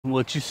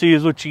What you see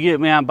is what you get,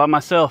 man. I'm by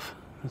myself.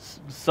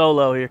 It's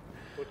solo here.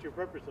 What's your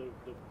purpose of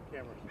the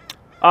cameras?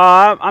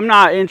 I'm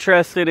not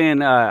interested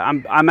in,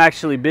 I'm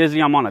actually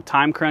busy. I'm on a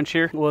time crunch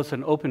here. Well, it's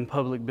an open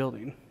public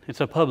building. It's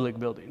a public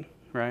building,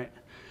 right?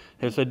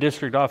 It's a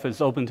district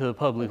office open to the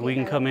public. Okay, we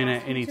can come in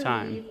at any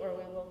time. Leave, or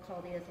we will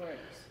call the authorities.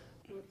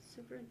 Well, the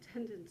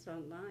superintendent's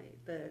online,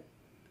 but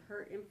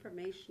her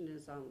information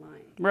is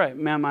online. Right,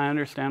 ma'am, I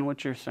understand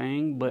what you're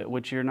saying, but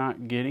what you're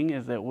not getting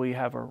is that we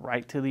have a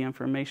right to the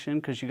information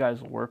because you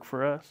guys work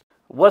for us.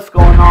 What's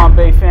going on,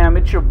 Bay fam?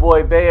 It's your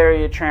boy, Bay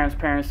Area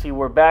Transparency.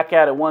 We're back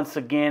at it once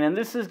again, and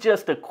this is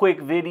just a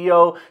quick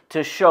video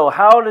to show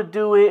how to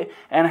do it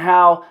and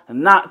how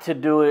not to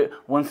do it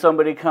when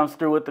somebody comes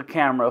through with the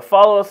camera.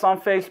 Follow us on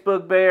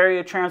Facebook, Bay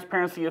Area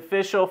Transparency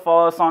Official.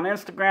 Follow us on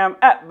Instagram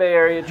at Bay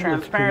Area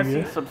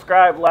Transparency.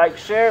 Subscribe, like,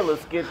 share.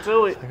 Let's get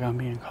to it. Like I'm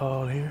being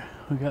called here.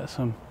 We got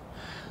some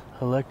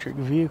electric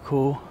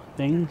vehicle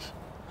things.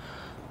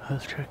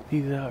 Let's check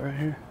these out right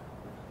here.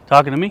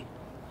 Talking to me?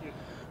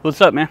 What's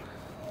up, man?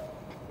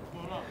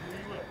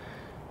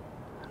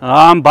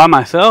 I'm by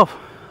myself.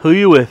 Who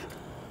you with?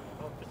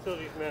 I'm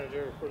facilities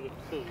manager for the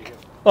facility here.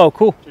 Oh,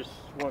 cool. Just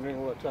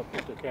wondering what's up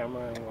with the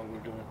camera and what we're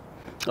doing.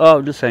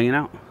 Oh, just hanging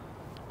out.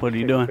 What are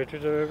you doing?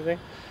 Pictures of everything?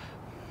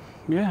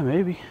 Yeah,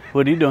 maybe.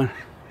 What are you doing?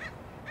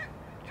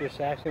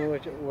 Just asking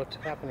what's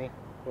happening,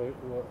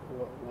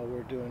 what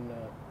we're doing,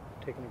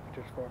 taking the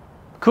pictures for.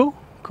 Cool,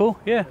 cool.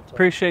 Yeah,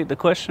 appreciate the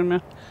question,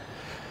 man.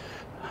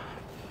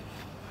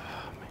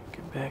 Let me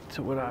get back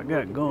to what I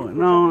got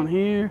going on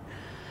here.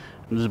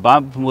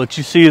 What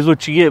you see is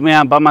what you get,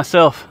 man. I'm by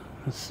myself.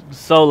 It's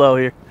solo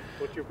here.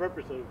 What's your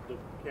purpose of the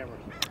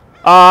cameras?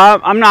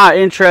 I'm not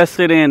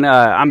interested in,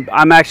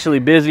 I'm actually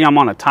busy. I'm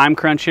on a time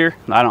crunch here.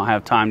 I don't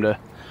have time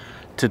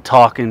to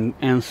talk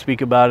and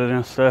speak about it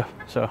and stuff.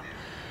 So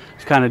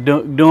just kind of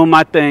doing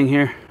my thing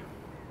here.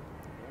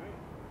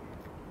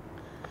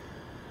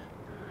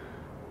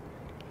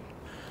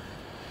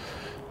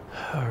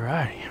 All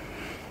righty.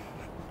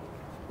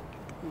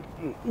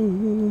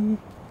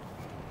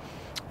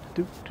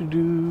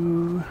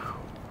 Do.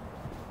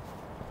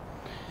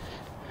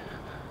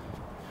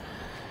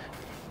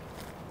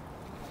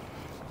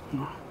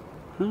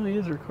 Oh, he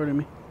is recording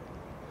me.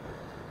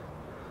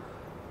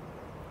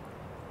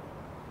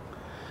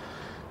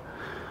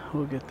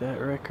 We'll get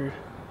that record.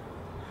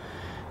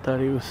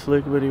 Thought he was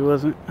slick, but he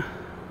wasn't.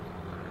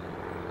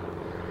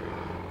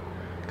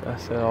 I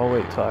said I'll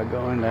wait till I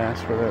go in to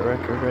ask for that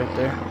record right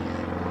there.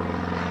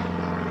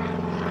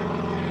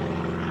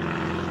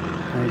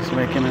 He's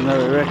making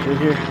another record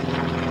here.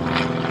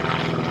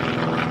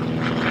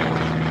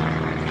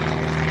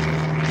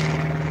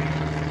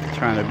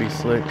 Trying to be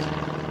slick.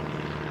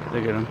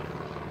 Look at him.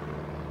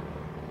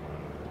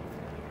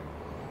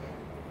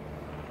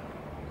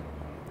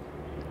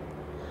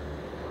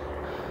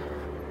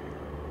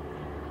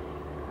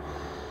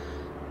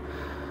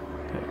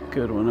 Got a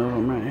good one of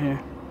them right here.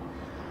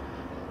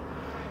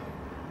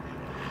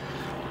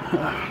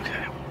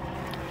 Okay.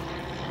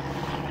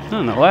 I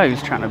don't know why he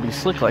was trying to be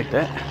slick like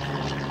that.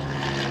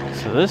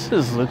 So this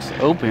looks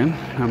open.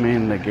 I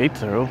mean, the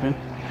gates are open.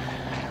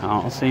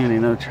 I don't see any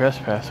no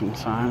trespassing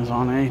signs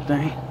on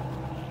anything.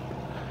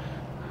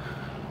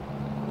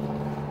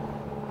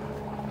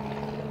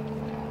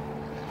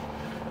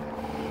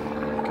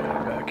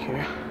 Got it back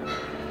here.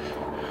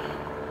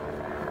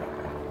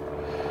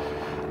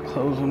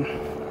 Close them.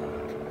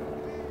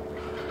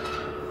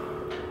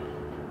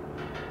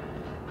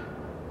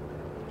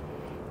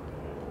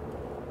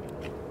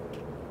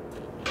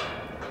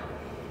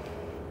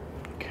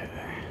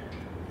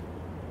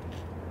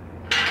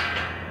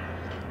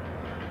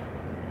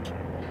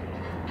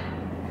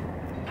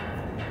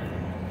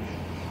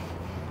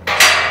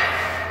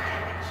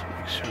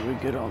 We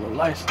get all the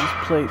license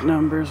plate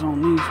numbers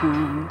on these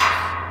ones.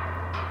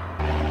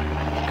 Okay.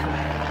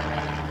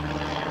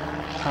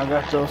 I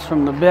got those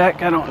from the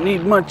back. I don't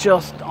need much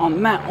else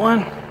on that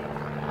one.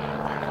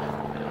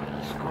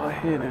 Let's go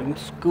ahead and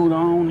scoot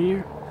on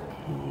here.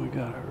 Oh, we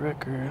got a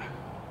record.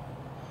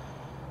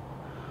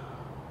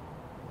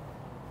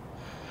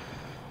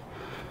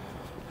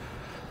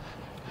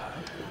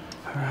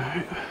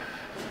 Alright.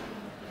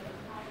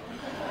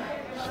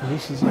 So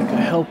this is like a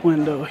help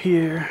window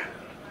here.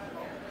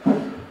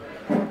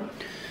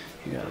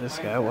 You got this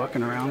guy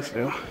walking around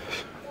still.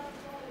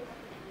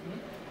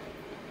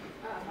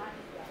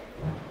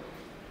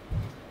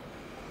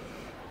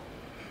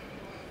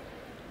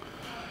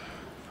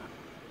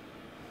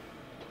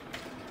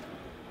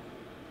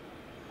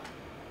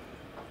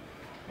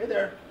 Hey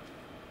there.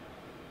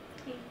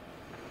 Hey.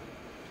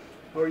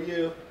 How are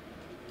you?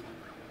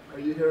 Are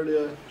you here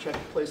to check the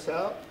place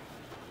out?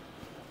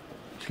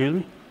 Excuse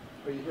me?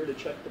 Are you here to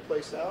check the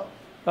place out?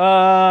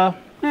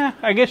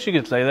 I guess you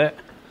could say that.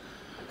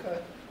 Okay.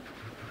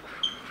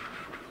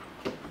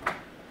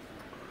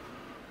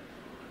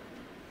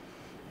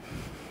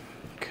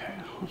 Okay,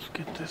 let's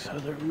get this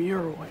other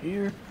mural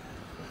here.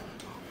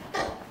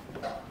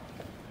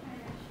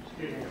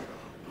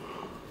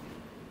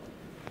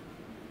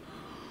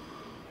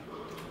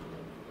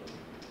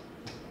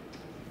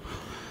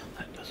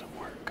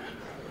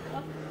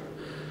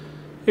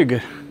 You're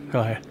good. Go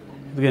ahead.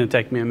 It's going to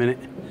take me a minute.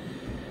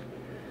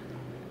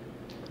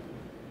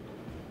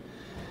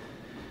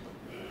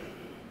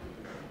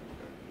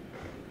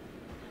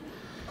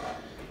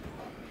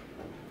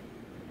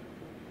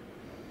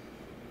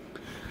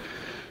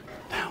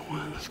 That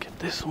one. Let's get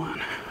this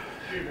one.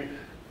 Excuse me.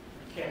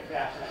 Can't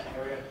pass that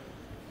area.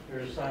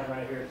 There's a sign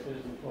right here that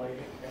says employee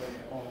area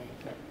only.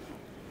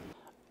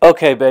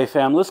 Okay, Bay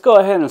fam, let's go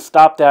ahead and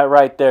stop that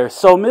right there.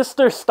 So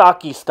Mr.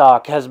 Stocky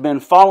Stock has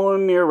been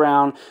following me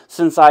around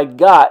since I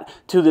got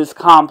to this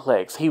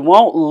complex. He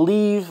won't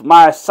leave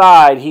my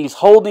side. He's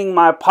holding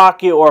my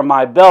pocket or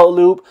my belt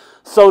loop,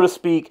 so to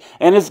speak,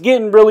 and it's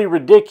getting really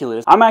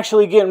ridiculous. I'm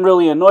actually getting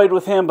really annoyed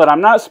with him, but I'm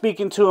not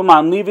speaking to him.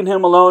 I'm leaving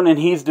him alone, and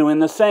he's doing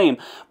the same.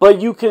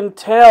 But you can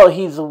tell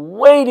he's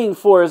waiting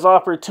for his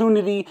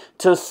opportunity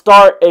to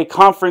start a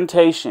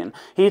confrontation.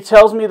 He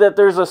tells me that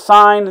there's a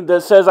sign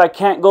that says I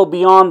can't go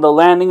beyond the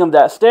landing of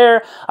that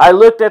stair. I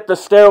looked at the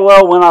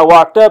stairwell when I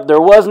walked up. There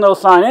was no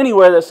sign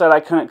anywhere that said I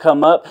couldn't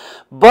come up.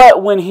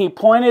 But when he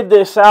pointed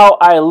this out,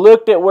 I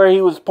looked at where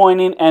he was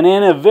pointing, and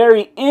in a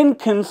very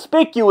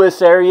inconspicuous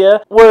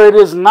area where it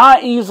is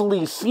not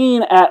easily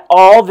seen at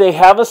all, they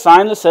have a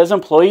sign that says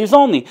employees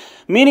only,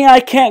 meaning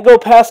I can't go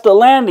past the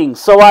landing.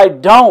 So I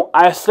don't.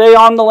 I stay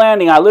on the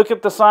landing. I look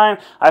at the sign.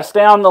 I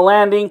stay on the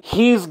landing.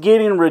 He's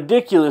getting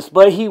ridiculous,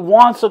 but he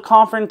wants a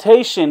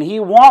confrontation. He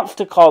wants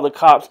to call the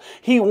cops.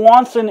 He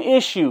wants an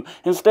issue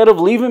instead of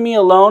leaving me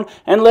alone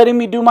and letting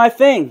me do my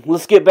thing.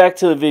 Let's get back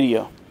to the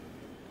video.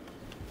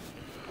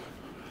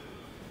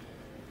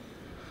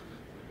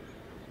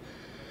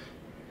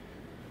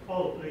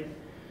 Call the police.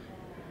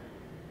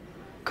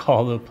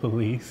 Call the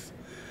police?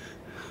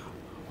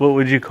 What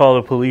would you call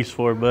the police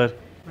for, bud?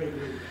 Wait,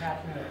 you're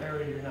passing an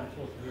area you're not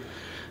supposed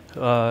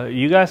to be.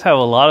 You guys have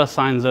a lot of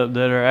signs up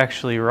that are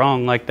actually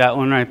wrong, like that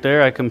one right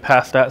there. I can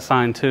pass that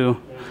sign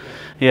too.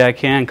 Yeah, I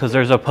can, because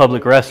there's a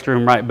public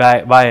restroom right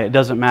by it. It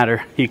doesn't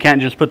matter. You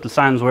can't just put the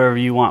signs wherever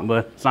you want,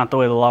 but it's not the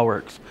way the law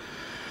works.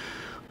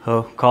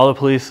 So call the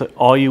police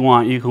all you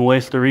want. You can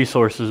waste the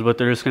resources, but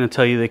they're just going to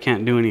tell you they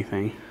can't do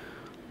anything.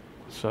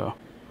 So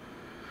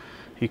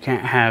you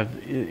can't have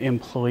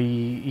employee,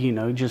 you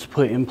know, just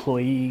put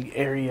employee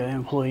area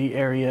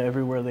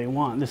everywhere they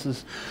want. This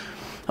is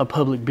a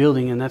public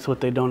building, and that's what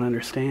they don't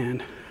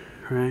understand,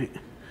 right?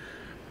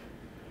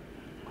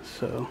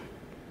 So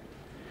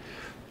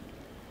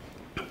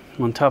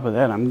on top of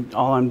that,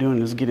 all I'm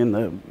doing is getting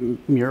the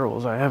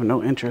murals. I have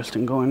no interest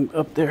in going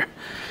up there.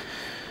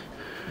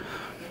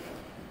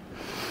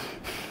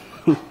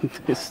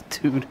 This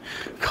dude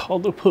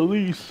called the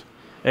police.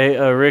 Hey,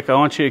 Rick, I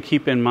want you to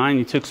keep in mind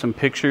you took some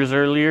pictures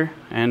earlier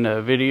and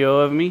a video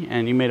of me,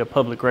 and you made a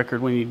public record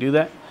when you do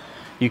that.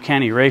 You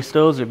can't erase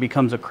those. It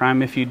becomes a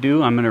crime if you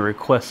do. I'm going to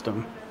request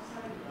them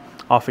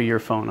off of your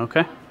phone,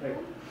 okay?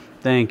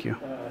 Thank you.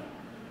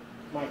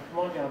 Mike, come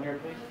on down here,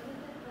 please.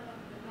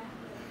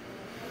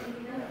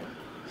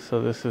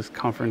 So this is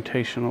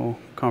confrontational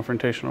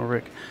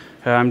Rick.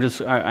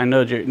 I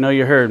know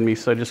you heard me,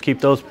 so just keep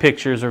those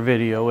pictures or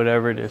video,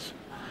 whatever it is.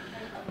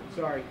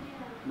 Sorry,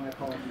 my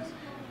apologies.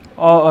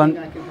 Anything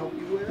I can help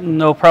you with?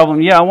 No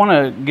problem. Yeah, I want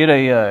to get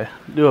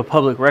do a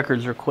public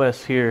records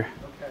request here.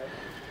 Okay.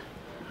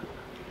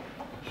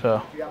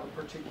 So. Do you have a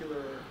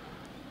particular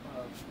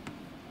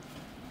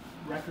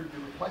record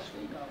you're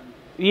requesting?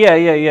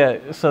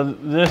 Yeah. So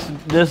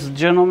this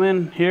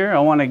gentleman here, I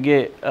want to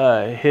get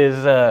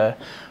his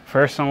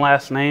first and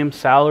last name,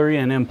 salary,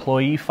 and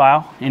employee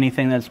file.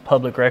 Anything that's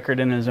public record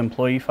in his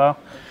employee file.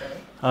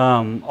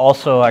 Okay.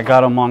 Also, I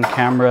got him on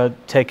camera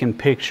taking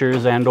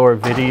pictures and or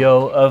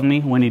video of me.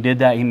 When he did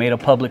that, he made a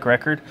public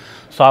record.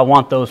 So I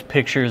want those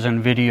pictures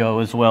and video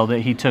as well that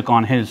he took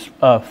on his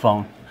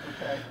phone.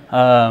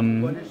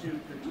 Okay. What is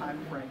the time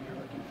frame you're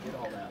looking to get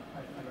all that?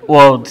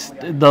 Well,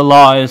 the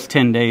law is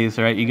 10 days,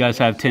 right? You guys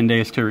have 10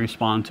 days to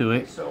respond to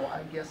it. So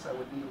I guess I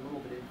would need a little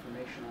bit of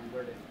information on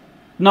where to...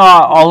 No,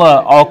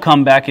 I'll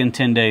come back in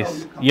 10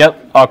 days.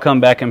 Yep, I'll come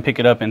back and pick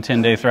it up in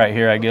 10 days right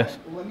here, I guess.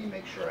 Well, let me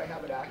make sure I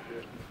have it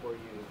accurate before you...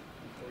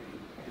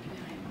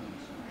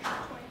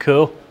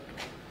 Cool.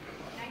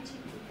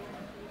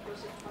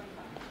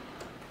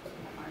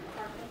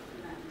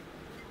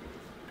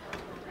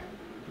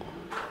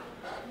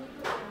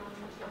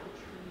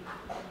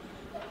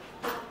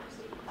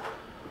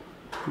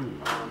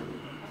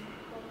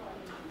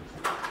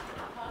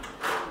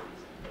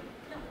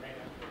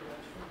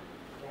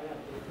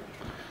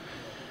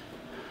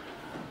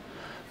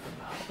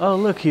 Oh,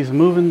 look, he's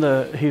moving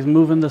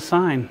the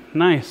sign.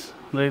 Nice.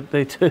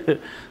 They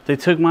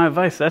took my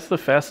advice. That's the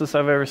fastest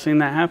I've ever seen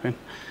that happen.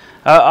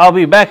 I'll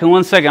be back in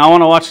 1 second. I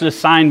want to watch this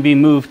sign be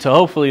moved to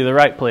hopefully the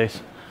right place.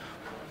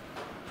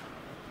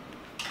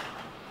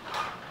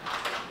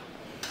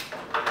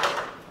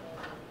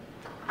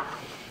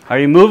 Are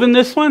you moving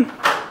this one?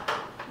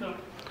 No.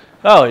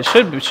 Oh, it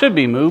should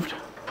be moved.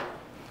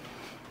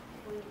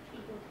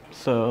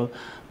 So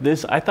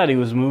I thought he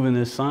was moving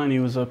this sign. He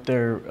was up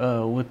there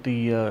with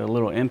the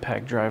little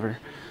impact driver.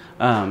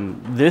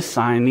 This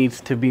sign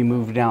needs to be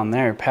moved down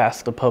there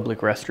past the public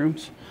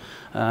restrooms.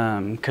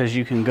 because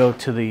you can go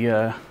to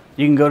the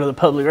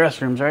public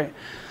restrooms, right?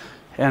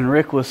 And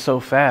Rick was so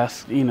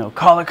fast, you know,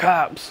 call the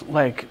cops.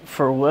 Like,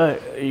 for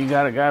what? You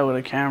got a guy with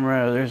a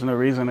camera. There's no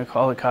reason to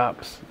call the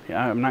cops.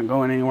 Yeah, I'm not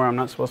going anywhere I'm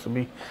not supposed to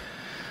be.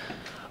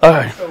 All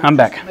right, So I'm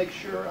back. just make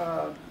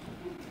sure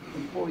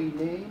employee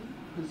name,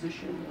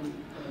 position,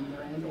 and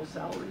their annual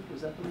salary.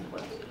 Was that the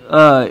request?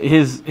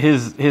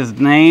 His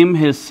name,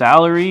 his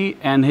salary,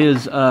 and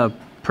his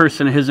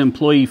his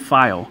employee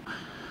file.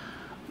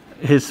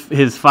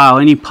 His file.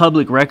 Any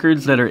public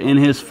records that are in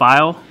his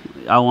file,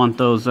 I want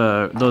those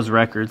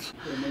records.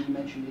 And then you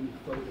mentioned any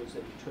photos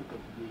that you took of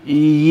the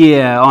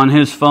Yeah, on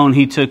his phone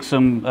he took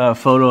some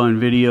photo and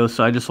video,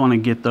 so I just want to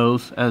get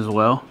those as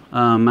well.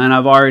 And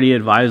I've already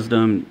advised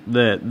him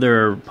that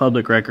they're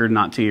public record,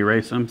 not to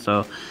erase them.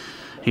 So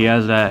he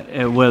has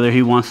that. Whether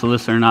he wants to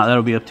listen or not,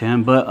 that'll be up to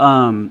him. But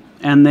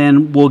and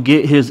then we'll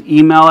get his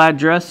email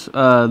address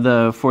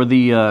for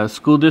the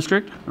school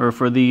district or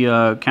for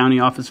the county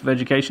office of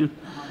education.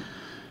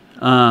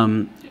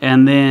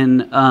 And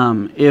then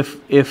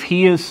if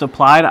he is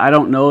supplied, I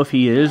don't know if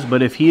he is,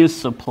 but if he is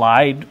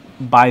supplied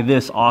by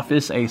this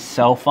office a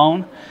cell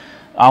phone,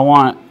 I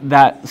want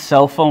that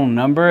cell phone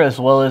number as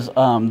well as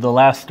the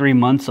last 3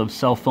 months of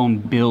cell phone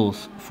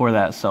bills for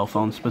that cell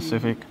phone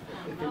specific.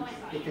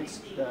 If it's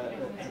the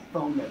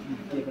phone that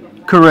you've given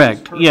him.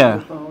 Correct, yeah.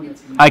 Phone,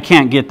 I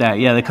can't get that,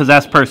 yeah, because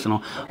that's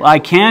personal. Well, I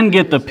can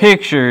get the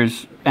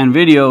pictures and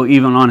video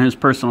even on his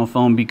personal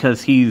phone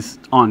because he's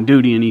on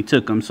duty and he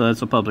took them, so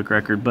that's a public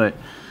record. But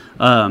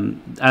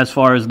as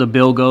far as the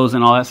bill goes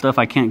and all that stuff,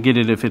 I can't get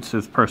it if it's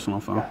his personal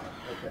phone. Okay.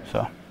 So.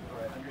 All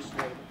right,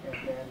 understood.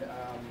 And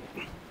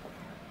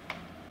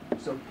then,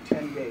 so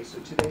 10 days. So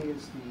today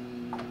is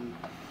the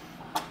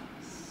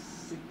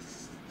 16th.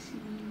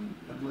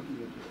 I'm looking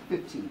at the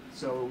 15th.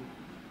 So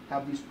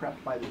have these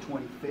prepped by the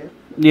 25th?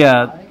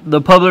 Yeah, the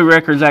public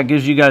records act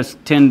gives you guys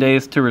 10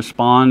 days to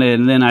respond,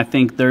 and then I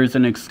think there's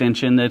an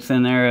extension that's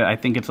in there. I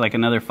think it's like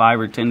another 5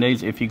 or 10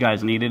 days if you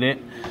guys needed it.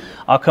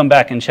 I'll come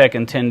back and check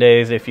in 10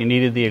 days. If you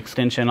needed the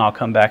extension, I'll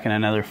come back in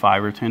another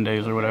 5 or 10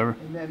 days or whatever.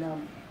 And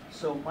then,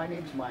 so my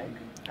name's Mike.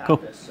 Cool.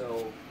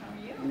 So,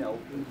 you know,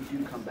 when you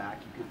do come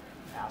back, you could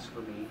ask for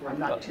me. I'm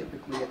not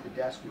typically at the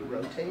desk. We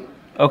rotate.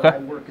 Okay. I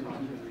work in the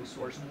human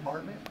resource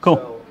department. Cool.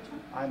 So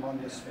I'm on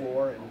this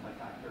floor and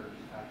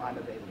I'm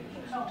available most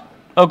of the time.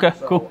 Okay,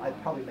 So cool. it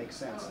probably makes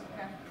sense for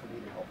me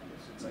to help you.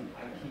 So it's like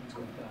he's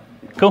going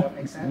to. Does Cool. that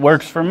make sense?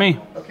 Works for me.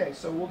 Okay,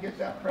 so we'll get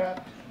that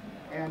prepped,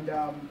 and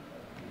I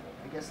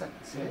guess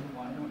that's it.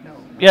 I don't know.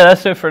 Yeah,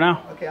 that's it for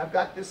now. Okay, I've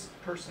got this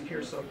person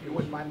here, so if you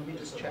wouldn't mind, let me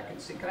just check and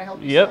see. Can I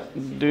help you? Yep, sir?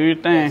 do your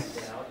thing.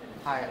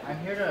 Hi, I'm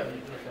here to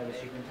meet with the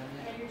superintendent.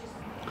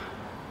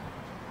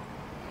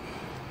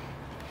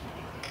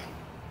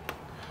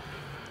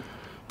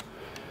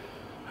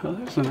 Oh,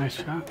 that's a nice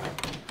shot.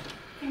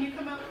 Can you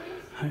come up,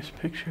 please? Nice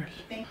pictures.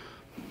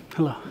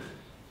 Hello.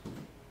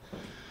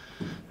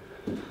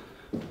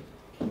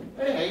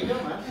 Hey, how you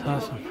doing, man? That's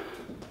awesome.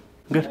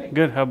 Good,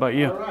 good. How about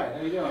you? All right,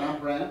 how you doing? I'm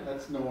Brent.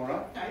 That's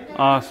Nora.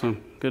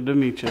 Awesome. Good to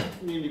meet you.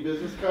 Need any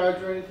business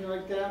cards or anything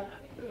like that?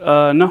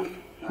 No,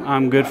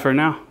 I'm good for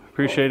now.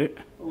 Appreciate it.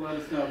 Well,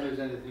 let us know if there's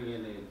anything you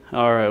need.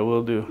 All right,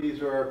 we'll do.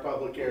 These are our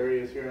public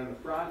areas here in the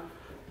front,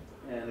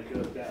 and it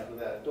goes down to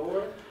that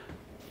door.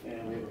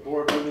 And we have a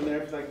boardroom in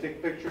there if you'd like to take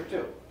a picture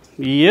too.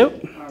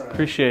 Yep. All right.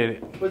 Appreciate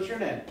it. What's your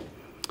name?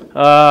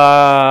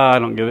 I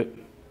don't give it.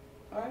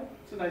 All right,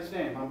 it's a nice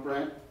name. I'm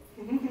Brent.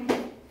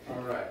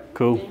 All right.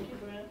 Cool.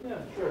 Yeah,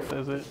 sure.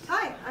 Says it.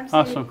 Hi, I'm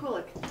Awesome.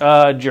 Sandy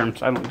Kulik.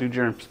 Germs. I don't do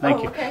germs.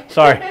 Thank you. Okay.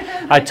 Sorry.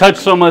 I touch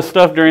so much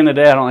stuff during the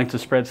day. I don't like to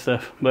spread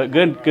stuff. But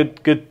good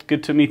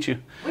to meet you.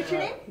 What's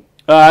your name?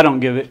 I don't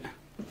give it.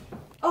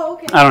 Oh,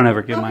 okay. I don't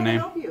ever give How my can I name.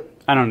 help you?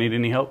 I don't need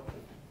any help.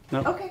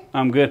 Nope. Okay.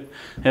 I'm good.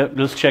 Yep,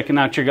 just checking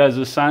out your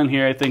guys' sign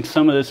here. I think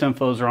some of this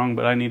info is wrong,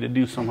 but I need to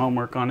do some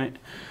homework on it.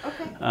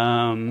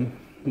 Okay.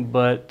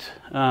 But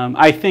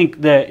I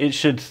think that it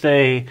should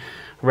say,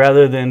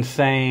 rather than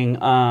saying,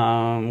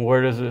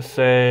 where does it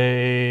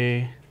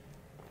say?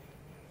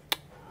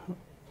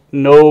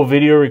 No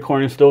video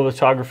recording, still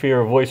photography,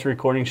 or voice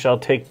recording shall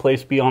take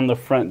place beyond the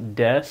front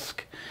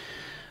desk.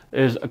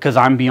 Is because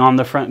I'm beyond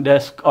the front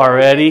desk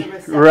already, the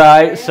reception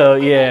right? area? So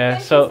Okay, yeah,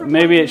 thank you so for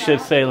maybe pointing it should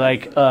that say out.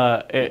 like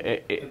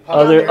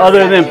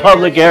other than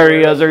public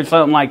areas or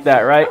something like that,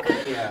 right?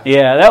 Yeah.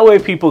 Yeah, that way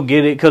people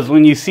get it, because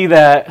when you see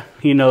that,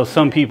 you know,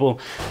 some people,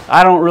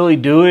 I don't really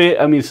do it.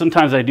 I mean,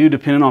 sometimes I do,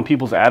 depending on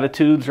people's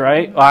attitudes,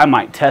 right? I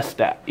might test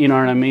that, you know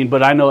what I mean?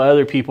 But I know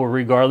other people,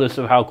 regardless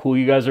of how cool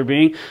you guys are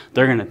being,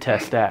 they're going to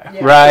test that,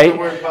 Yeah. right? So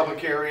we're in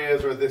public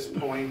areas or this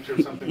point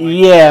or something like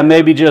that. Yeah,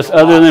 maybe just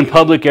other than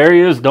public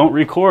areas, don't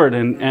record,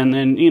 and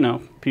then, you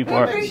know, people We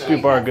are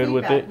appreciate good that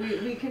with it.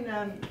 feedback. We can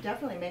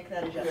definitely make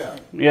that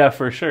adjustment. Yeah,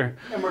 for sure.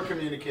 And we're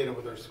communicating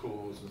with our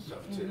schools and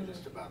stuff too,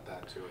 just about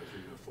that too as we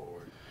move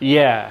forward.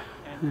 Yeah.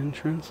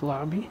 Entrance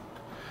lobby.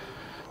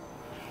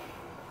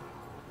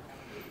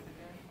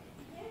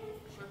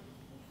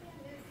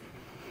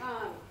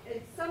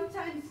 It's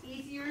sometimes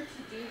easier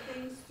to do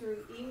things through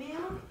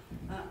email,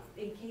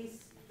 in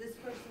case this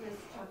person is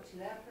talking talk to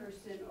that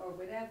person or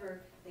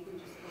whatever, they can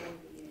just go over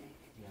the email.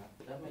 Yeah,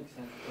 that makes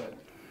sense, but.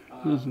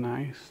 It was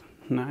nice.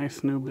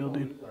 Nice new we don't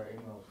building. use our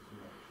emails too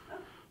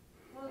much.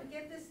 Well,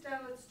 get this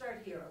done, let's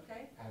start here,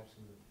 okay?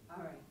 Absolutely.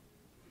 All right.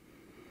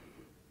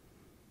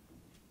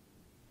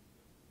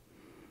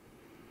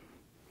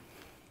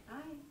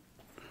 Hi.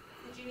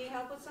 Did you need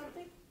help with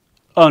something?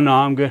 Oh, no,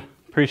 I'm good.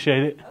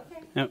 Appreciate it.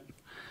 Okay. Yep.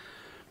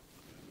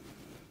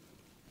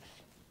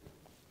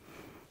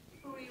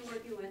 Who are you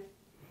working with?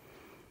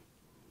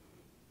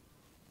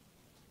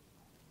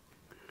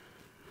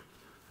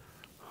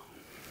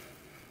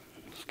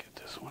 Let's get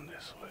this one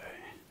this way.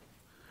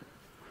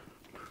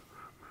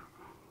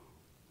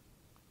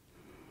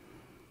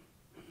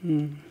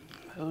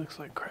 That looks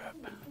like crap.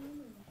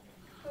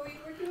 Who are you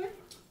working with?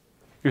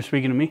 You're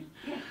speaking to me?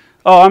 Yeah.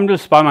 Oh, I'm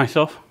just by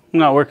myself. I'm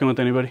not working with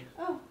anybody.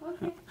 Oh,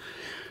 okay.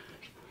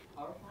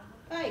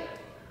 Hi.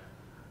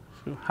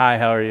 Hi,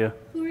 how are you?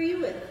 Who are you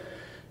with?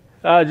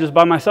 Just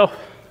by myself.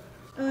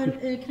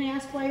 Can I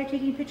ask why you're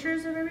taking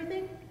pictures of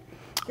everything?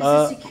 This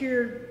is a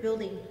secure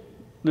building.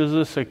 This is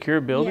a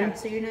secure building? Yeah,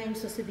 so you're not even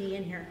supposed to be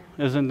in here.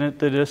 Isn't it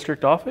the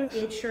district office?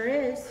 It sure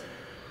is.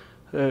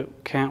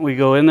 Can't we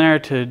go in there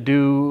to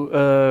do,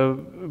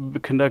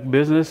 conduct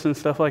business and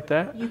stuff like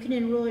that? You can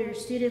enroll your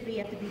student, but you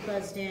have to be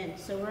buzzed in.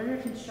 So we're under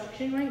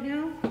construction right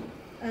now.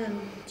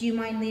 Do you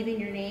mind leaving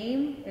your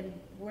name and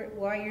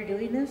why you're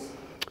doing this?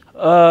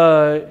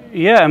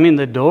 Yeah, I mean,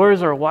 the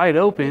doors are wide It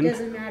open.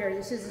 doesn't matter.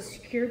 This is a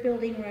secure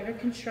building. We're under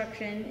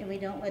construction, and we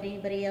don't let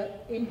anybody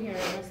in here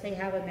unless they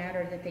have a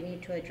matter that they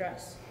need to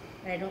address.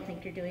 And I don't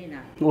think you're doing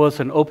that. Well, it's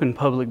an open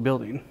public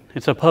building.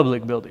 It's a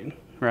public building,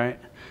 right?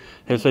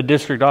 It's a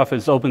district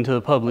office open to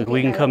the public.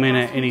 We can come in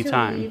at any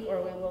time.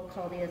 Or we will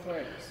call the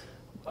authorities.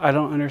 I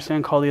don't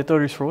understand. Call the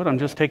authorities for what? I'm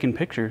just taking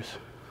pictures.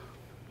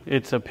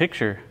 It's a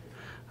picture.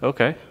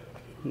 Okay.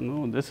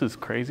 No, this is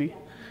crazy.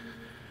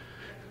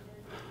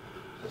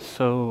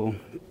 So,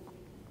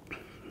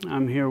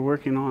 I'm here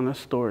working on a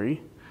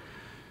story.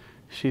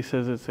 She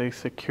says it's a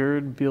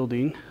secured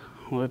building.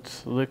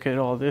 Let's look at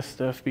all this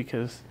stuff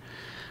because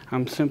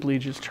I'm simply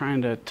just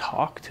trying to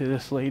talk to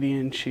this lady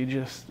and she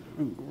just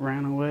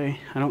ran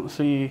away. I don't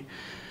see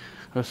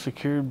a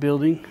secured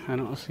building. I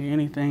don't see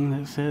anything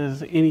that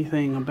says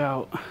anything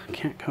about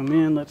can't come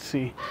in. Let's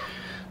see.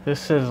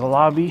 This says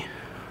lobby,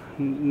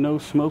 no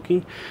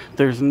smoking.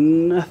 There's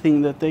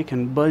nothing that they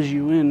can buzz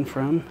you in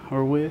from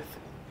or with.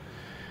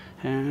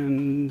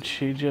 And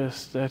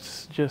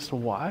that's just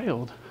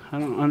wild. I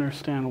don't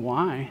understand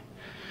why.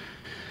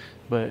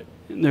 But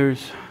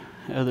there's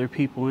other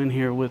people in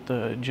here with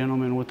a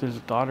gentleman with his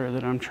daughter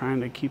that I'm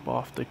trying to keep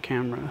off the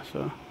camera,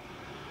 so.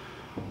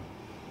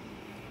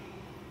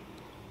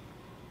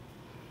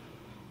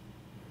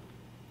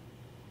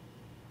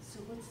 So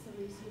what's the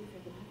reason for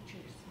the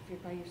pictures if you're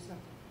by yourself?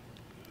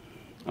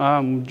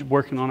 I'm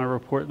working on a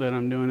report that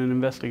I'm doing an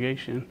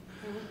investigation.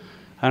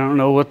 I don't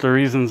know what the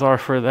reasons are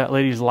for that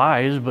lady's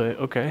lies, but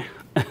okay.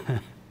 I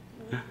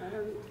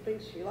don't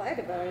think she lied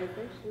about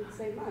anything. She didn't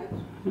say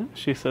much.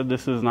 She said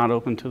this is not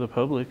open to the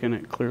public, and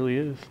it clearly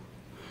is.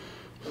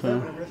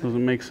 So,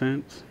 doesn't make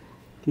sense.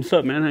 What's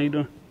up, man? How you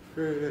doing?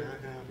 Very good. How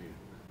can I help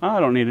you? I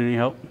don't need any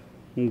help.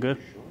 I'm good.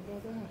 Sure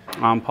about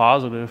that? I'm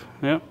positive.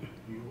 Yep.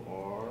 You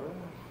are.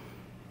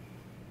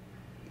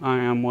 I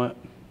am what?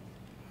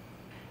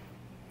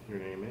 Your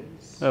name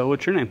is?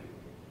 What's your name?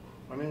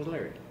 My name is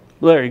Larry.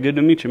 Larry, good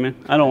to meet you, man.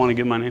 I don't want to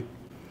give my name.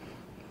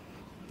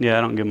 Yeah,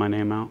 I don't give my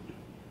name out.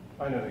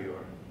 I know who you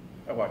are.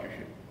 I watch your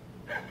shoot.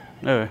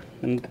 Okay.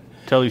 And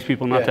tell these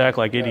people not to act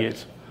like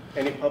idiots.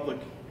 Any public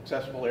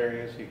accessible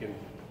areas, you can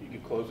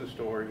close the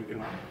store. You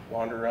can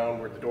wander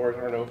around where the doors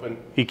aren't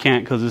open. He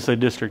can't because it's a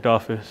district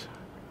office.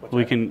 What's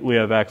We that? we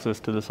have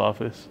access to this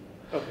office.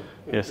 Okay.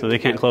 Yeah, so they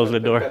can't close the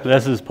door.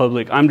 This is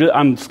public.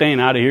 I'm staying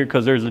out of here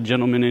because there's a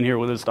gentleman in here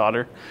with his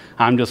daughter.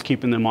 I'm just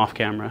keeping them off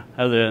camera.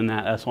 Other than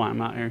that, that's why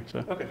I'm out here.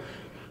 So. Okay.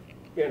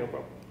 Yeah, no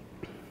problem.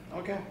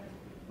 Okay.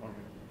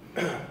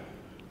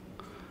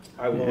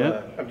 I will.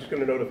 Yeah. I'm just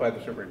going to notify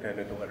the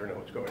superintendent to let her know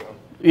what's going on.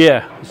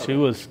 Yeah,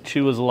 she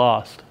was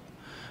lost.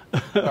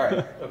 All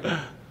right. Okay.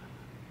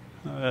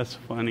 Oh, that's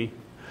funny.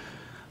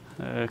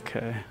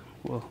 Okay.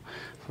 Well,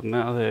 so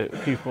now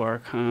that people are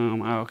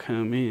come, I'll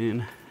come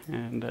in.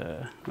 And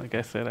like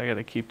I said, I got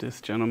to keep this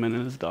gentleman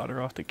and his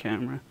daughter off the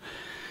camera.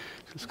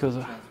 Just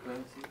because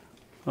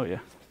oh, yeah.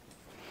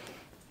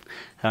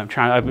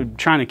 I've been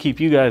trying to keep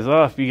you guys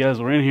off. You guys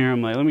were in here.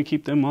 I'm like, let me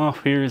keep them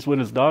off. Here's with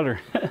his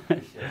daughter.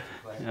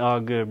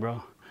 All good,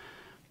 bro.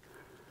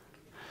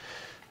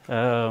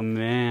 Oh,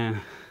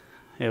 man.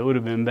 It would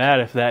have been bad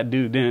if that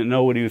dude didn't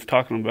know what he was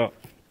talking about.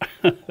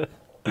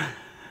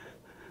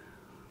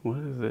 What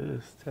is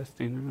this?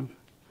 Testing room.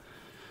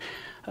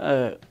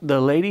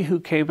 The lady who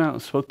came out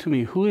and spoke to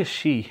me, who is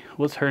she?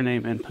 What's her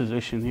name and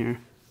position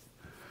here?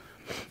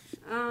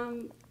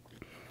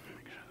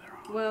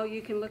 Well,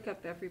 you can look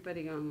up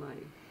everybody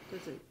online.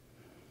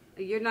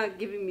 You're not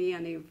giving me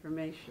any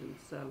information,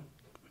 so.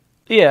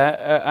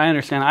 Yeah, I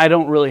understand. I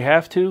don't really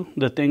have to.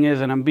 The thing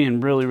is, and I'm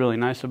being really, really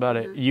nice about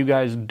it, you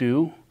guys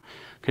do,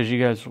 because you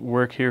guys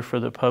work here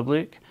for the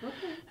public. Okay.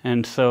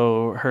 And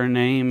so her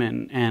name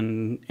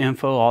and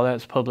info, all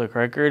that's public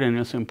record, and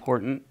it's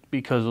important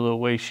because of the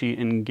way she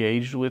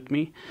engaged with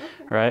me,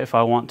 right? If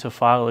I want to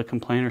file a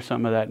complaint or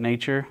something of that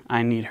nature,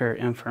 I need her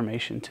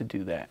information to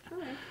do that.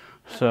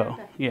 So,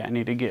 yeah, I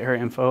need to get her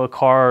info, a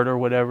card or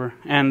whatever.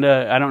 And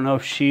I don't know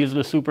if she's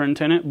the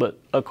superintendent, but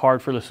a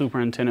card for the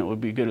superintendent would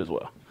be good as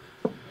well.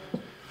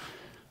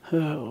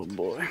 Oh,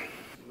 boy.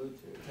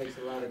 It takes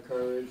a lot of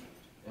courage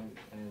and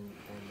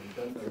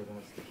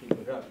endurance to keep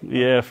it up.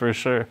 Yeah, for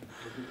sure.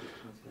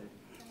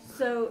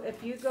 So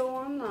if you go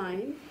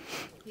online,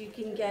 you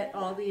can get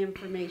all the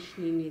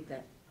information you need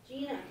there.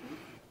 Gina.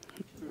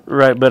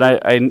 Right, but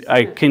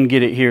I can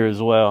get it here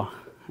as well,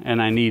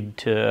 and I need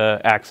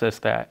to access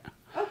that.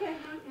 Okay,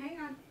 hang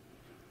on.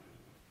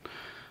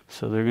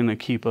 So they're going to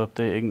keep up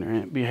the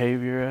ignorant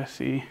behavior, I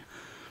see.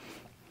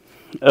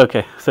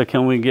 Okay, so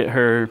can we get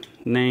her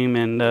name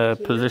and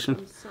position?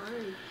 I'm sorry.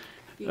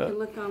 You can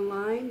look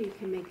online, you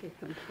can make a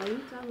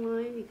complaint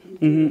online, you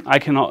can do I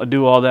can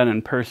do all that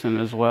in person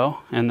as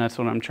well, and that's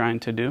what I'm trying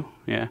to do.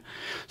 Yeah.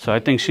 So I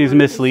think she's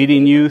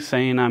misleading you,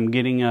 saying I'm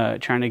getting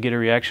trying to get a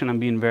reaction. I'm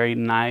being very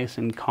nice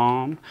and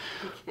calm.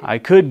 I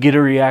could get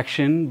a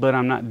reaction, but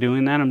I'm not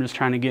doing that. I'm just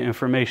trying to get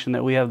information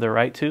that we have the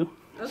right to.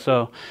 Okay.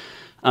 So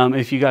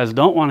if you guys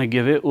don't want to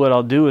give it, what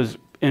I'll do is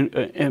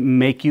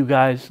make you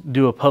guys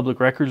do a public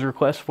records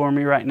request for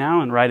me right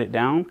now and write it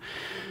down.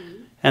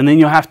 And then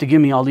you'll have to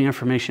give me all the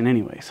information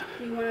anyways.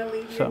 Do you want to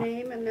leave your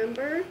name and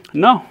number?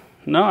 No,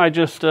 I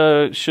just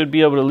should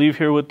be able to leave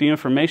here with the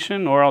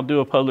information, or I'll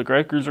do a public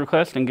records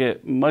request and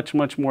get much,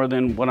 much more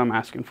than what I'm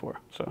asking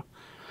for. So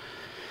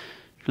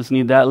just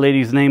need that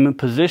lady's name and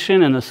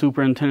position and the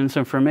superintendent's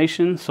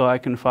information so I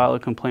can file a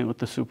complaint with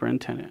the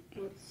superintendent.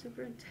 Well, the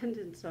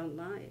superintendent's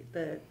online.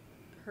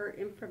 Her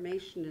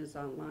information is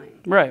online.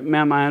 Right,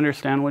 ma'am, I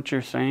understand what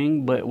you're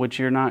saying, but what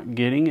you're not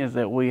getting is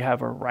that we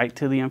have a right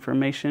to the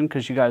information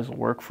because you guys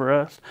work for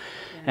us,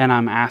 and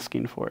I'm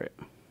asking for it.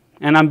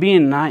 And I'm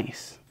being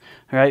nice,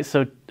 right?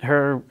 So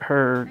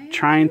her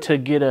trying to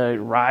get a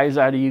rise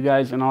out of you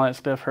guys and all that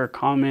stuff, her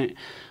comment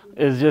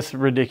is just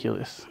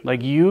ridiculous.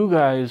 Like, you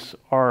guys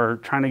are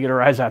trying to get a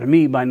rise out of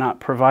me by not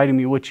providing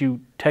me what you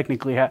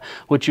technically have,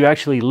 what you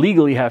actually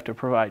legally have to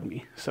provide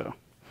me, so.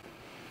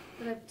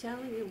 But I'm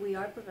telling you, we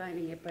are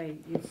providing it by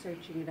you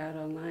searching it out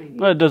online.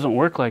 Well, it doesn't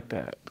work like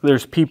that.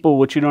 There's people,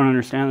 what you don't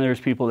understand, there's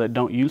people that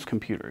don't use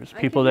computers.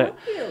 People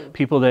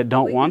that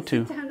don't want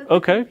to.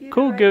 Okay,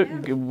 cool.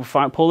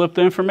 Pull up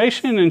the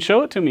information and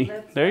show it to me.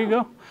 There you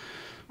go.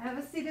 Have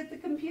a seat at the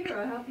computer.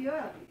 I'll help you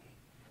out.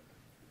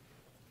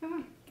 Come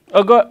on.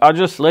 Oh, go. I'll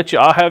just let you.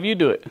 I'll have you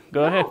do it.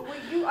 Go ahead.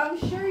 I'm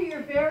sure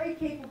you're very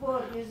capable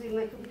of using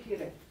the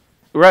computer.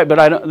 Right, but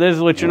I don't. This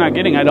is what you're not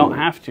getting. I don't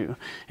have to.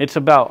 It's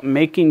about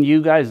making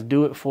you guys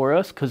do it for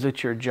us because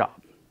it's your job.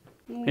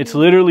 It's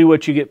literally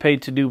what you get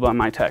paid to do by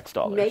my tax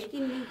dollars. Making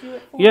you do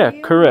it for Yeah,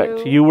 you?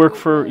 correct. You work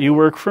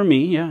for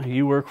me. Yeah,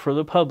 you work for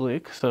the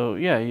public. So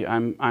yeah,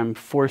 I'm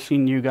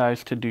forcing you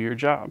guys to do your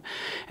job,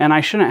 and I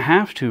shouldn't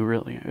have to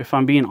really. If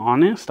I'm being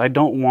honest, I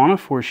don't want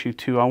to force you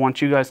to. I want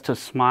you guys to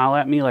smile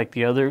at me like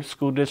the other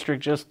school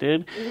district just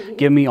did.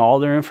 Give me all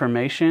their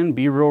information.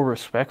 Be real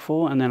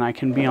respectful, and then I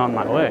can be on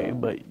my way.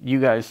 But you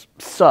guys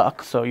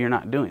suck, so you're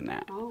not doing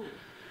that. Oh,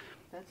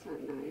 that's not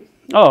nice.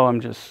 Oh,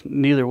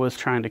 neither was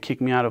trying to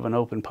kick me out of an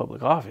open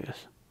public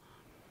office.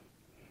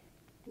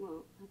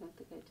 Well, I don't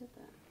think I did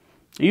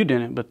that. You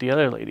didn't, but the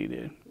other lady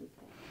did. Okay.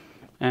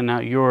 And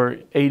now you're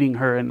aiding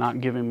her and not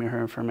giving me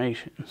her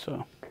information,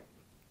 so.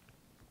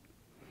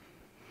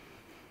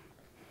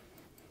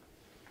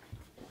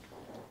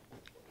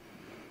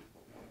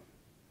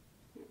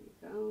 There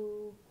we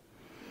go.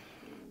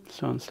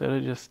 So instead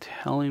of just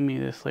telling me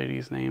this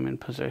lady's name and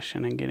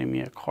position and getting me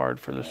a card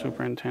for the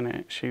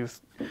superintendent,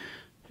 she's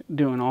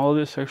doing all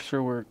this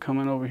extra work,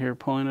 coming over here,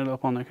 pulling it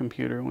up on the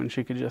computer when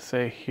she could just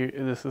say, "Here,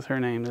 this is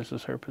her name, this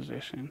is her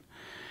position."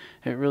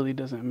 It really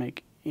doesn't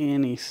make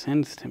any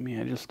sense to me.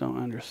 I just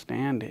don't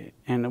understand it.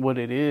 And what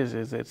it is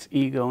it's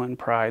ego and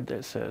pride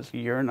that says,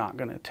 you're not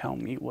going to tell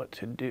me what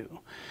to do.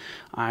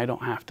 I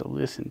don't have to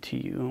listen to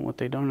you. And what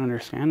they don't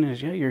understand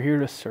is, yeah, you're here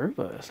to serve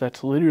us.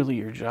 That's literally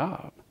your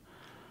job.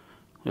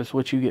 That's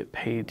what you get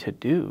paid to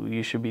do.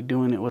 You should be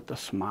doing it with a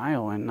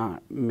smile and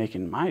not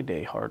making my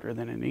day harder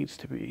than it needs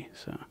to be.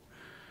 So.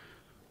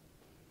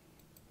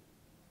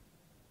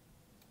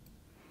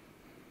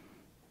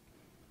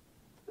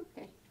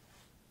 Okay.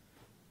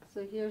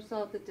 So here's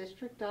all the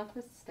district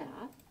office staff.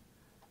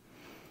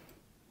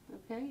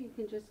 Okay, you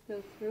can just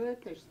go through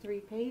it. There's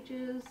 3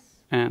 pages.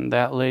 And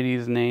that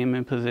lady's name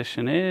and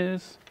position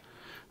is?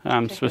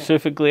 I'm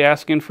specifically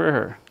asking for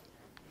her.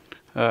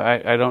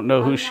 I don't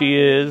know who she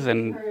is,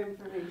 and her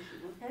information,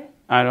 okay?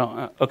 I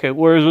don't. Okay,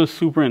 where's the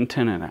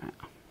superintendent at?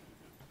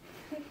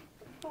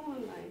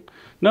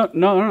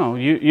 No.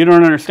 You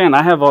don't understand.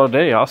 I have all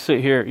day. I'll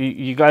sit here.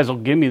 You guys will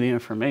give me the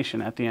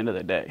information at the end of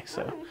the day.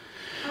 So.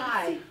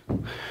 Hi.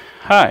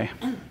 Hi.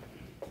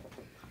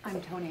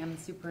 I'm Toni. I'm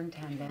the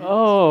superintendent.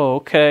 Oh,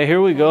 okay.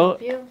 Here we go.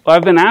 Well,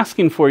 I've been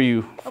asking for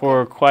you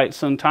for quite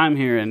some time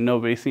here, and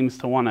nobody seems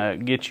to want to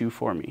get you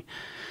for me.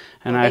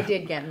 And Well, they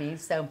did get me,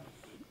 so.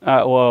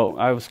 Well,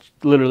 I was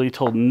literally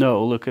told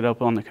no, look it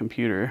up on the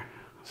computer.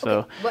 So,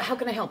 Okay. Well, how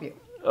can I help you?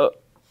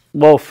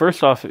 Well,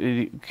 first off,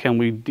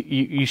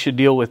 you should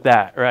deal with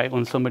that, right?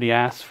 When somebody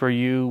asks for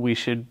you, we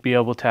should be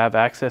able to have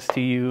access to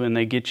you, and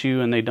they get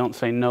you and they don't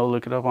say no,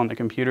 look it up on the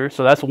computer.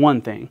 So that's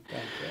one thing.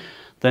 Thank you.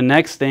 The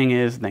next thing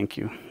is, thank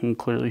you. And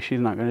clearly she's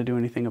not going to do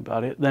anything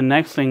about it. The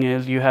next thing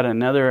is you had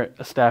another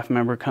staff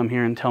member come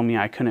here and tell me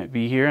I couldn't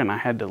be here and I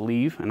had to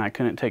leave and I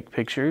couldn't take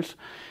pictures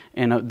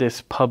in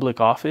this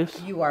public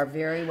office. You are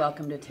very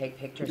welcome to take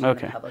pictures in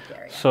the public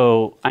area.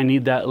 So I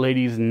need that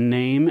lady's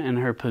name and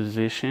her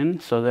position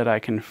so that I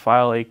can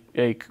file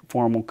a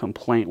formal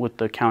complaint with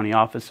the County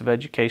Office of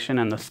Education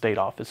and the State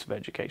Office of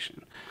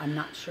Education. I'm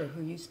not sure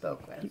who you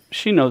spoke with.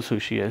 She knows who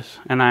she is.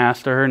 And I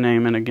asked her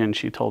name, and again,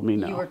 she told me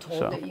no. You were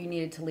told that you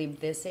needed to leave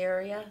this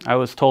area? I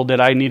was told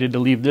that I needed to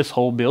leave this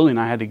whole building.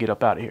 I had to get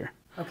up out of here.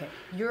 Okay.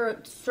 You're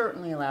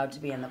certainly allowed to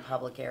be in the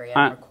public area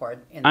and record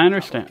in the I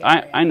understand.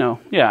 public area. I know.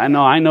 Yeah,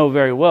 I know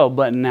very well.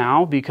 But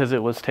now, because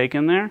it was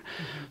taken there,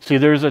 see,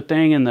 there's a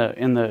thing in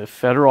the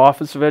Federal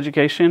Office of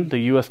Education, the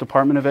U.S.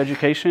 Department of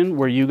Education,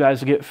 where you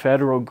guys get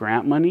federal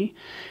grant money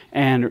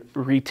and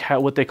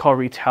what they call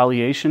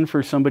retaliation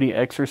for somebody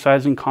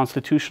exercising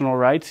constitutional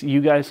rights. You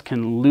guys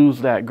can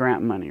lose that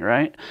grant money,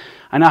 right?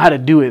 I know how to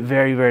do it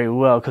very, very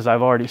well because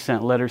I've already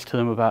sent letters to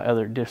them about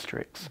other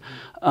districts.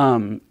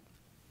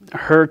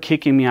 Her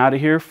kicking me out of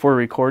here for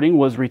recording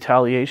was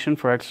retaliation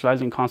for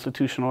exercising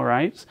constitutional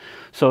rights.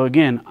 So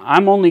again,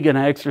 I'm only going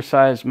to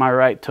exercise my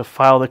right to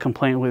file the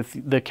complaint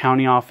with the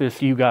county office,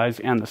 you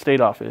guys, and the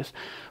state office.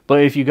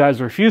 But if you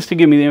guys refuse to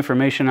give me the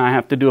information, I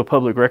have to do a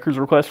public records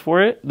request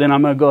for it, then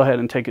I'm going to go ahead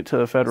and take it to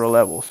the federal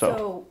level.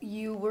 So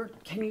you were,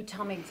 can you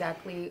tell me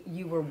exactly,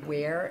 you were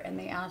where and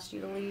they asked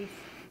you to leave?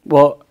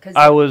 Well,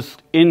 I was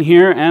in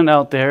here and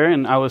out there,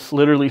 and I was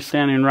literally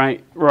standing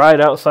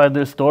right outside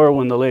this door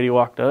when the lady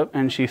walked up,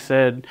 and she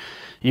said,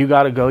 you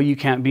got to go. You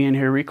can't be in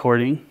here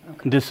recording.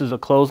 Okay. This is a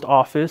closed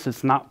office.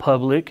 It's not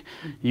public.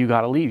 You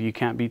got to leave. You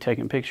can't be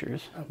taking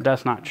pictures. Okay.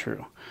 That's not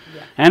true.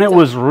 Yeah. And it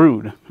was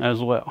rude as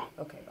well.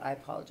 Okay, I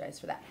apologize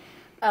for that.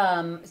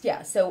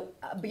 Yeah, so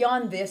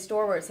beyond this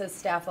door where it says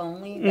staff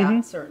only,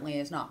 that certainly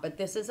is not. But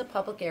this is a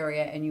public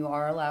area, and you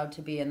are allowed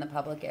to be in the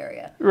public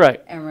area.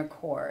 Right. And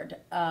record.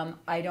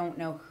 I don't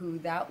know who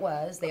that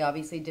was. They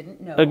obviously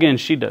didn't know. Again,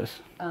 she does.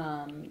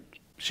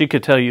 She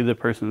could tell you the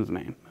person's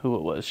name, who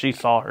it was. She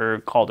saw her,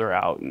 called her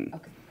out. And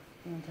okay.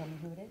 You want to tell me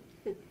who it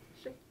is?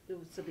 Sure. It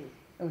was Sabina.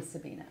 It was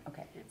Sabina.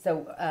 Okay.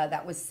 So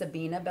that was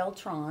Sabina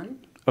Beltran.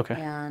 Okay.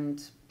 And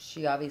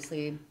she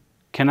obviously...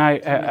 Can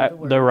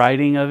the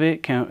writing of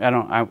it?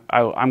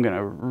 I'm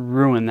gonna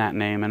ruin that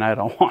name, and I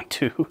don't want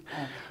to. Okay.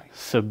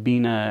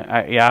 Sabina.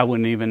 I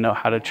wouldn't even know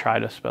how to try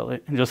to spell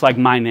it. Just like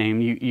my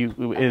name,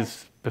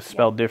 is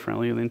spelled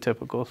differently than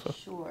typical. So.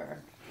 Sure.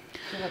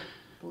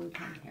 Blue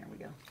pen. Here we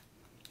go.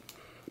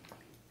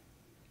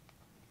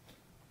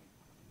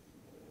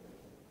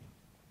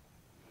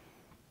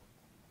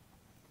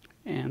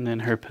 And then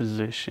her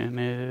position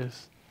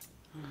is.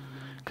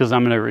 Because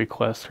I'm going to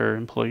request her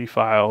employee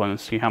file and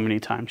see how many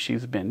times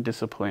she's been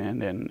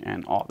disciplined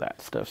and all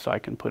that stuff so I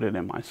can put it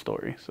in my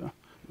story. So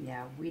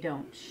yeah, we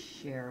don't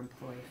share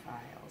employee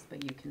files,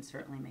 but you can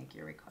certainly make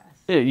your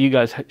request. Yeah, you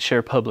guys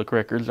share public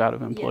records out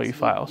of employee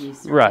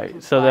files.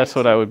 Right, so that's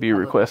what I would be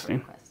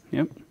requesting.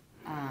 Yep.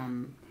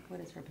 What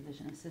is her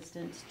position?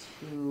 Assistant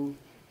to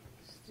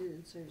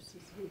Student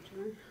Services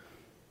Manager.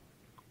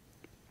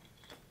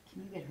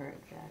 Can you get her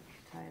exact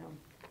title?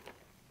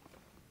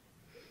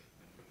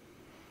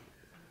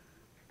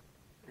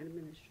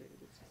 Administrative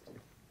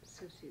Assistant,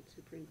 Associate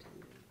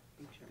Superintendent,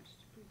 HR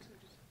Student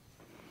Services.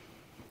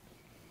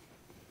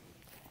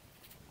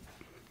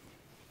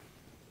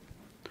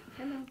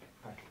 Hello.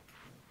 Hi.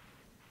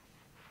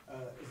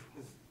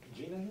 Is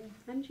Gina here?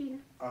 I'm Gina.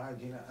 Oh, hi,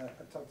 Gina. I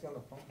talked to you on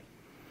the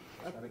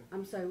phone.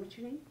 I'm sorry, what's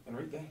your name?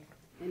 Enrique.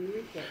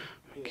 Enrique.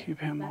 Yeah. Keep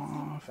him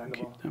off.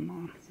 Keep them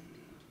on.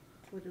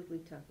 What did we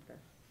talk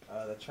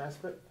about? The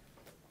transcript?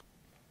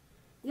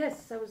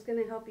 Yes, I was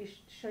going to help you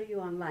show you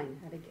online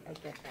how to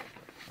get that.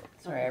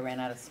 Sorry, I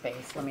ran out of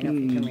space. Let me know if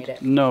you can read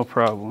it. No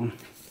problem.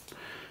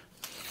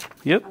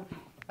 Yep.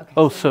 Okay.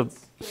 Oh,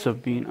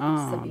 Sabina.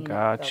 Oh,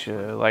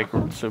 gotcha. Like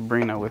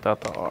Sabrina without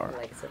the R.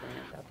 Like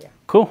Sabrina without the R.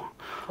 Cool.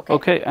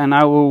 Okay, and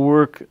I will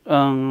work.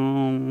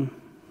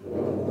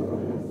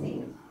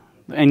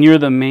 And you're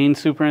the main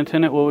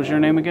superintendent. What was your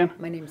name again?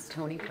 My name's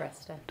Toni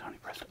Presta. Toni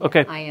Presta.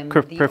 Okay. I am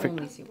perfect. the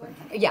only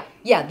superintendent.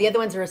 Yeah. The other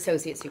ones are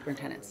associate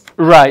superintendents.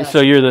 Right. So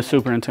you're the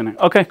superintendent.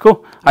 Okay. Cool.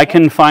 Okay. I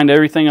can find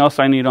everything else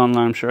I need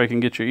online. I'm sure I can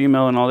get your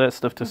email and all that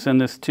stuff to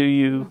send this to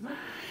you,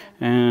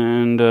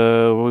 and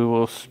we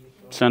will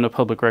send a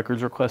public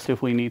records request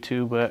if we need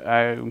to. But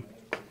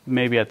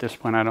maybe at this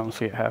point I don't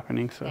see it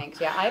happening. So. Thanks.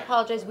 Yeah. I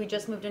apologize. We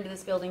just moved into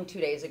this building 2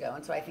 days ago,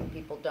 and so I think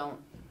people don't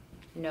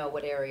know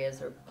what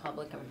areas are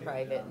public and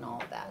private and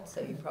all of that, so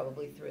you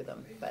probably threw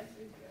them, but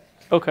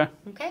Okay.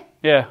 Okay?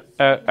 Yeah,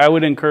 I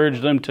would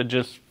encourage them to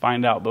just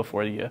find out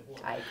before you,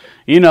 I agree.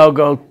 you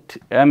know,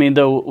 I mean,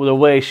 the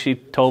way she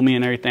told me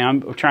and everything,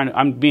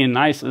 I'm being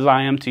nice as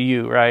I am to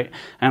you, right?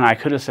 And I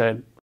could have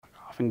said,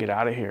 off and get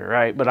out of here,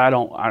 right? But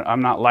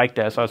I'm not like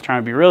that. So I was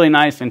trying to be really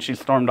nice, and she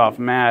stormed off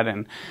mad,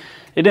 and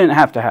it didn't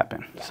have to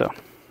happen. Yeah. So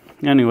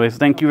anyways,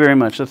 thank you very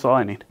much. That's all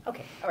I need.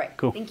 Okay, all right.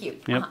 Cool. Thank you.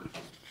 Yep.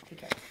 Take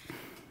care.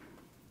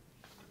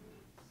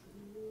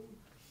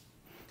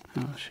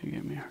 Oh, she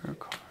gave me her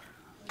card.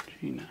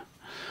 Gina.